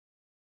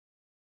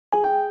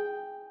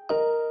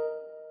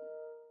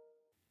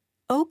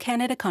O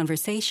Canada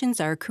Conversations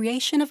are a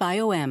creation of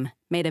IOM,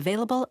 made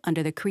available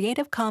under the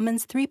Creative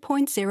Commons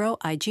 3.0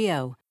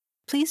 IGO.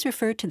 Please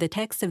refer to the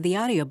text of the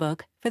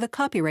audiobook for the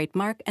copyright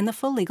mark and the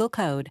full legal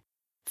code.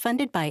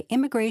 Funded by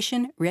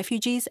Immigration,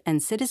 Refugees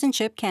and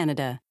Citizenship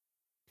Canada.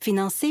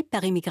 Financé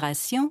par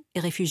Immigration,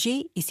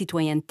 Réfugiés et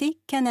Citoyenneté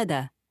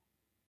Canada.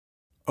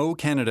 O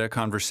Canada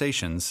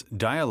Conversations,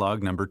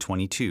 Dialogue Number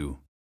 22.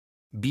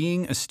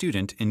 Being a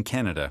Student in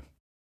Canada.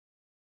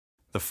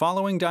 The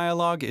following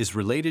dialogue is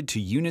related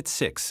to Unit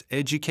 6,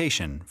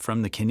 Education,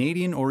 from the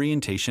Canadian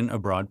Orientation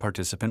Abroad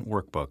Participant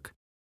Workbook.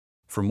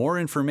 For more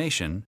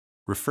information,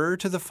 refer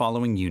to the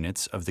following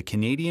units of the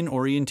Canadian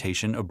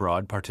Orientation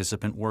Abroad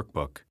Participant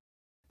Workbook.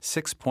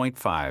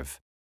 6.5.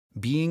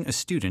 Being a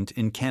Student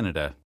in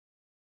Canada.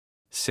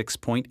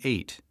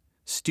 6.8.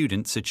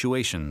 Student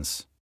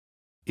Situations.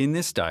 In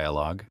this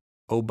dialogue,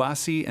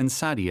 Obasi and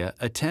Sadia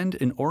attend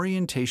an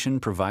orientation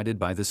provided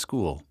by the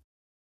school.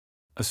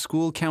 A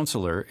school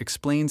counselor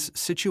explains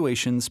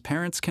situations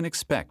parents can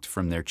expect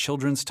from their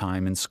children's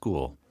time in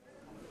school.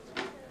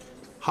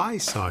 Hi,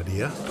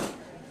 Sadia.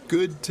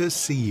 Good to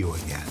see you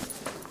again.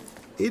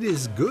 It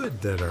is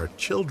good that our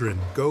children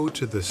go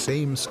to the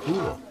same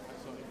school.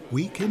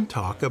 We can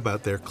talk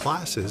about their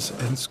classes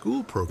and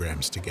school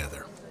programs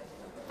together.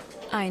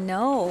 I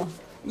know.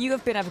 You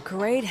have been of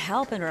great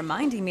help in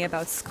reminding me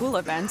about school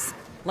events,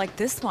 like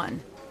this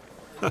one.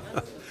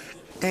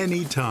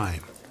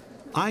 Anytime.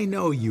 I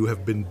know you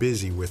have been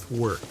busy with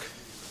work.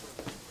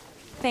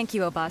 Thank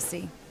you,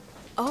 Obasi.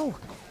 Oh,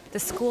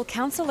 the school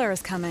counselor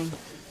is coming.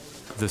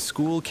 The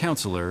school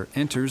counselor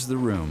enters the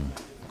room.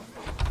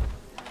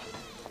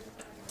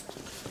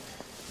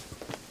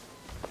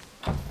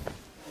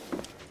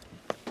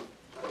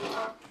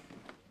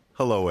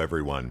 Hello,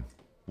 everyone.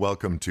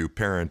 Welcome to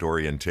Parent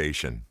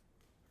Orientation.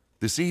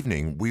 This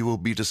evening, we will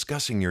be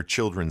discussing your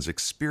children's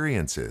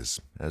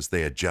experiences as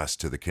they adjust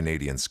to the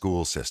Canadian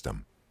school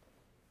system.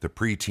 The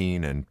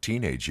preteen and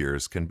teenage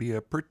years can be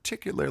a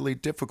particularly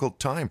difficult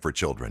time for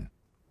children.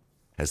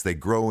 As they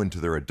grow into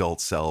their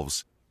adult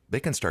selves, they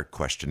can start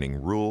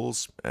questioning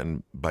rules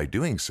and, by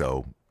doing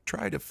so,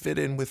 try to fit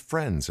in with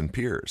friends and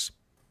peers.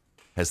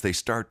 As they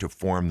start to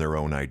form their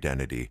own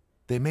identity,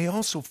 they may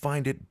also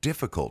find it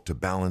difficult to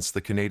balance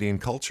the Canadian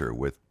culture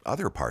with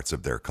other parts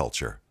of their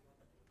culture.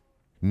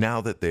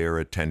 Now that they are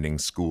attending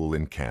school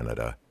in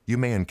Canada, you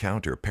may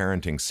encounter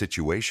parenting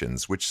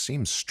situations which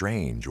seem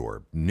strange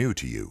or new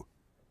to you.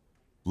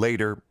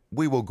 Later,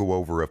 we will go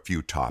over a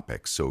few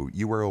topics so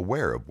you are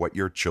aware of what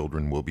your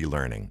children will be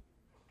learning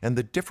and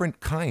the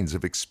different kinds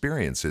of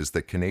experiences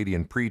that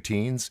Canadian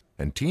preteens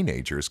and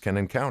teenagers can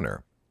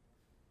encounter.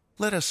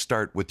 Let us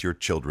start with your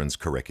children's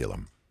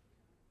curriculum.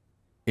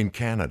 In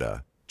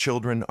Canada,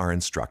 children are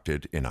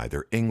instructed in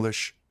either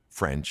English,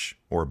 French,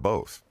 or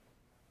both.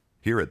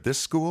 Here at this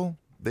school,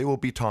 they will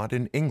be taught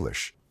in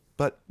English,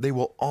 but they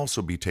will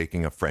also be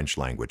taking a French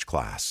language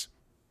class.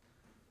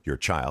 Your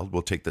child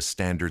will take the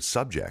standard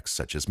subjects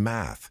such as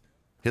math,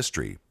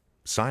 history,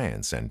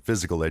 science, and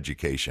physical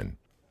education,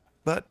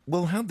 but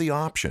will have the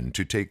option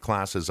to take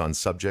classes on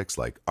subjects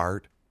like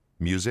art,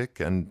 music,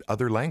 and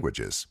other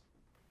languages.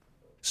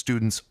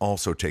 Students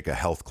also take a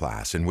health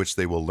class in which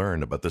they will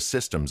learn about the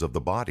systems of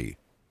the body,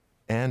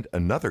 and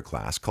another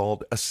class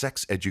called a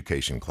sex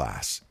education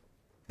class.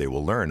 They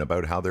will learn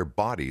about how their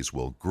bodies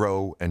will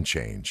grow and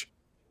change.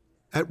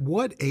 At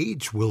what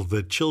age will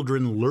the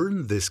children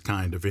learn this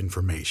kind of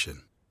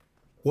information?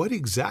 What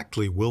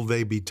exactly will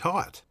they be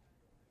taught?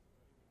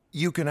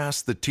 You can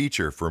ask the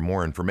teacher for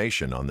more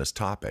information on this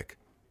topic.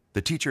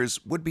 The teachers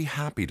would be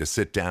happy to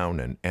sit down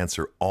and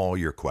answer all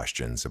your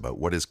questions about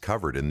what is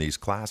covered in these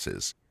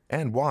classes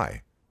and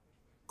why.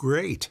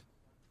 Great.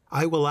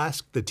 I will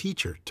ask the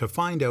teacher to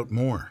find out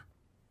more.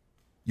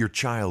 Your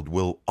child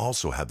will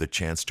also have the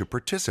chance to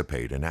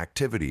participate in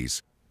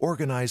activities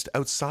organized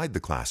outside the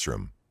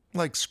classroom,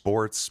 like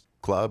sports,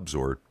 clubs,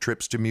 or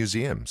trips to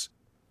museums.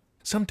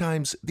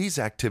 Sometimes these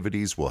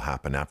activities will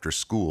happen after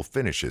school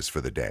finishes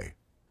for the day.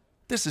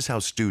 This is how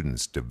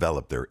students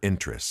develop their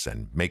interests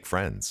and make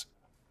friends.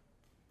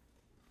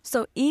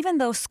 So even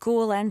though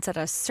school ends at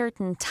a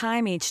certain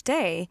time each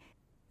day,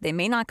 they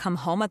may not come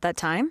home at that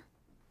time?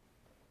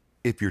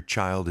 If your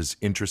child is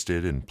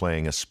interested in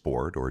playing a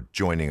sport or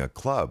joining a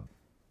club,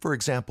 for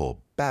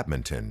example,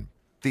 badminton,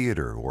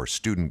 theater, or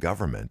student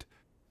government,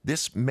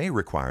 this may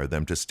require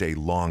them to stay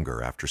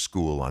longer after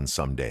school on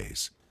some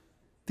days.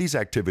 These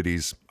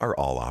activities are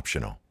all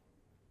optional.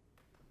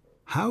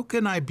 How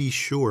can I be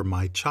sure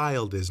my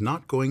child is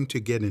not going to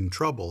get in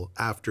trouble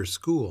after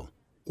school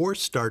or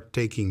start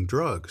taking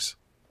drugs?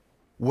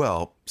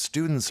 Well,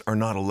 students are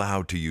not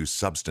allowed to use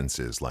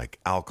substances like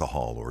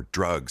alcohol or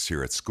drugs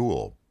here at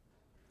school.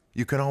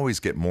 You can always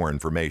get more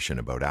information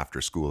about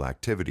after-school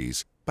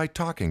activities by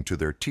talking to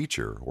their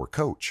teacher or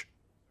coach.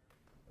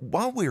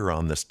 While we are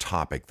on this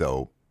topic,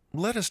 though,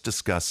 let us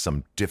discuss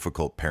some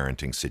difficult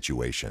parenting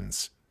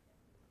situations.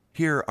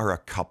 Here are a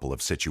couple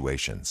of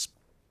situations.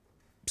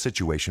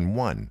 Situation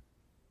 1.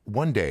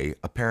 One day,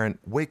 a parent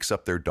wakes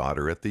up their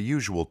daughter at the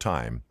usual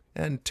time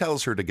and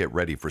tells her to get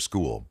ready for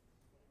school.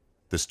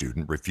 The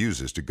student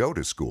refuses to go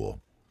to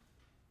school.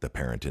 The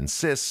parent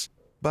insists,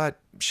 but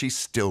she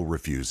still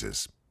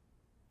refuses.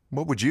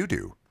 What would you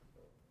do?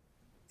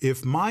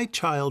 If my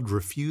child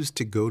refused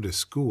to go to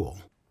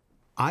school,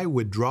 I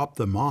would drop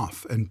them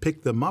off and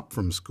pick them up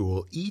from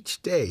school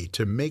each day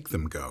to make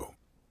them go.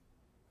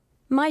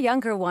 My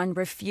younger one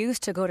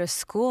refused to go to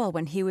school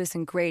when he was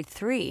in grade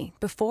 3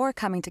 before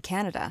coming to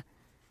Canada.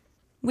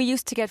 We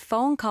used to get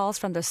phone calls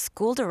from the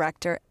school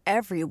director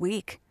every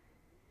week.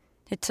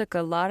 It took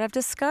a lot of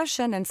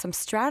discussion and some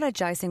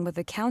strategizing with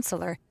the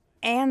counselor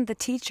and the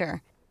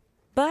teacher.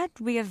 But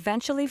we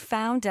eventually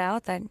found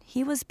out that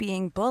he was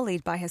being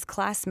bullied by his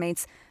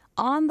classmates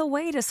on the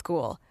way to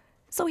school,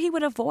 so he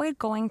would avoid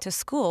going to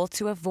school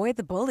to avoid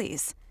the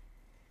bullies.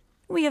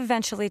 We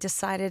eventually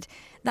decided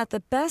that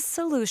the best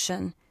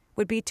solution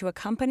would be to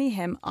accompany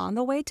him on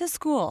the way to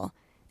school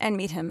and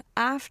meet him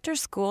after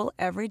school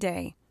every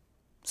day,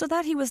 so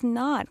that he was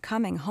not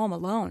coming home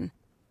alone.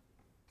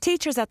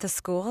 Teachers at the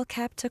school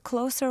kept a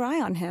closer eye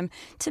on him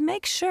to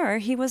make sure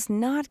he was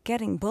not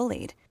getting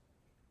bullied.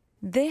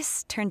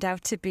 This turned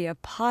out to be a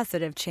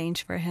positive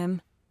change for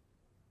him.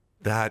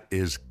 That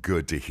is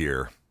good to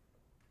hear.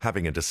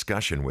 Having a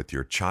discussion with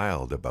your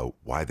child about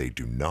why they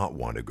do not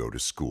want to go to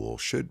school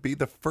should be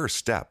the first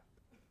step.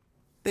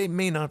 They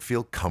may not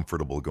feel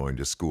comfortable going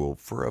to school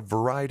for a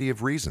variety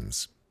of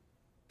reasons.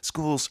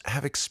 Schools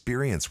have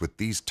experience with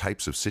these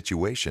types of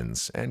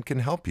situations and can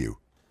help you.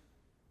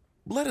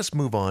 Let us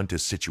move on to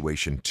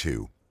situation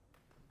 2.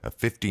 A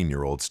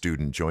 15-year-old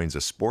student joins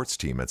a sports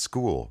team at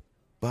school,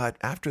 but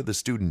after the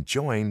student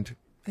joined,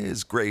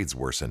 his grades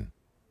worsen.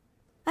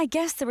 I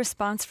guess the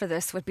response for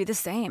this would be the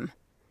same.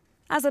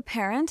 As a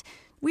parent,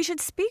 we should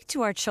speak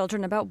to our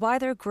children about why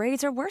their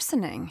grades are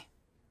worsening.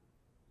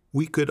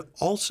 We could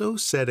also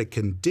set a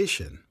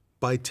condition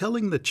by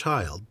telling the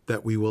child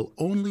that we will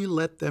only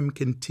let them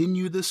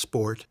continue the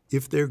sport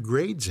if their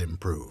grades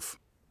improve.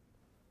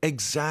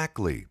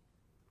 Exactly.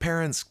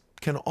 Parents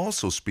can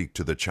also speak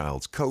to the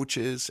child's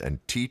coaches and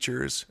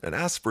teachers and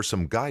ask for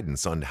some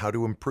guidance on how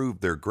to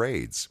improve their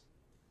grades.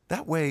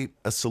 That way,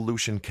 a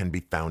solution can be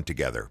found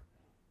together.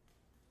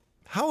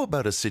 How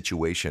about a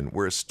situation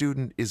where a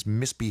student is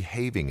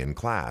misbehaving in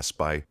class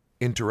by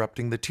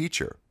interrupting the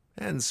teacher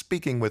and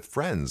speaking with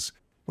friends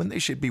when they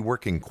should be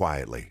working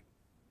quietly?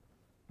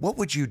 What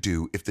would you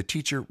do if the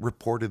teacher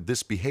reported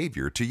this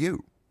behavior to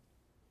you?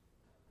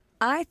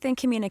 I think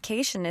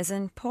communication is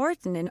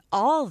important in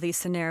all these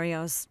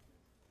scenarios.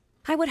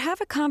 I would have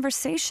a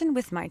conversation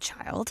with my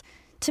child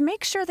to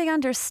make sure they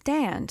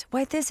understand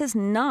why this is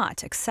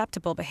not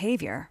acceptable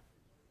behavior.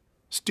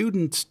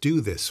 Students do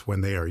this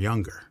when they are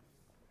younger,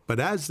 but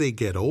as they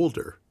get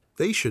older,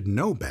 they should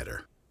know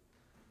better.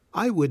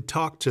 I would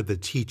talk to the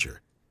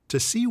teacher to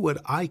see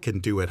what I can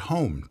do at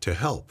home to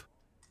help.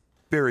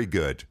 Very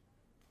good.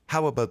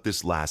 How about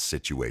this last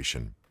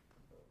situation?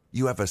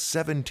 You have a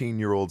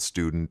 17-year-old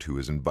student who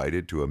is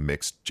invited to a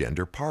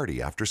mixed-gender party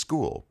after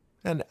school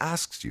and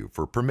asks you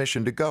for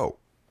permission to go.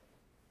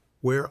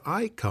 Where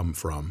I come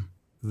from,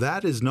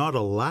 that is not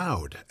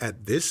allowed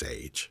at this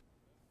age.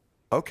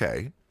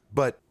 Okay,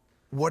 but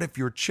what if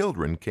your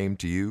children came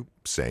to you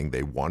saying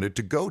they wanted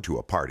to go to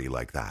a party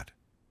like that?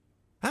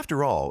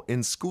 After all,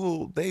 in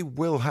school, they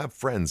will have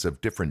friends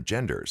of different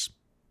genders.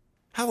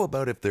 How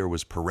about if there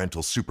was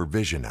parental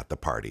supervision at the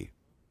party?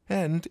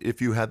 And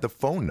if you had the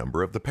phone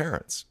number of the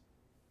parents?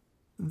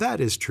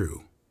 That is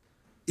true.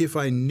 If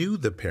I knew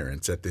the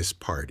parents at this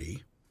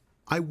party,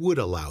 I would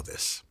allow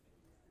this.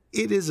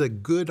 It is a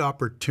good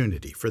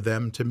opportunity for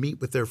them to meet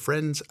with their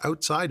friends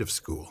outside of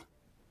school,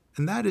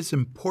 and that is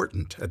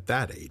important at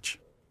that age.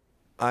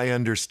 I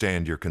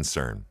understand your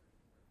concern.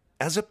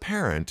 As a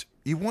parent,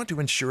 you want to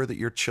ensure that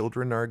your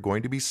children are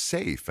going to be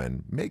safe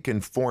and make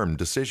informed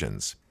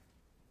decisions.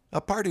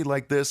 A party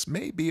like this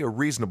may be a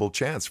reasonable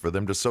chance for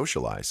them to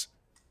socialize.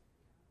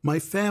 My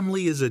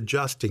family is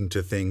adjusting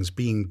to things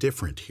being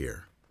different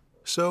here,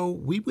 so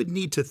we would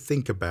need to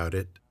think about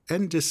it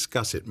and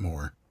discuss it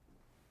more.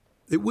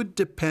 It would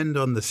depend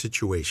on the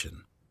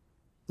situation.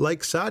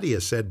 Like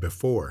Sadia said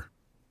before,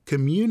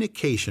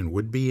 communication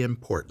would be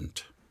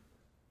important.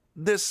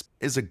 This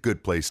is a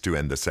good place to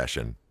end the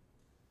session.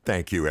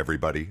 Thank you,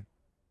 everybody.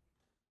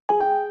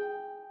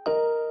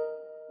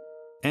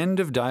 End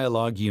of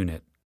dialogue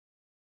unit.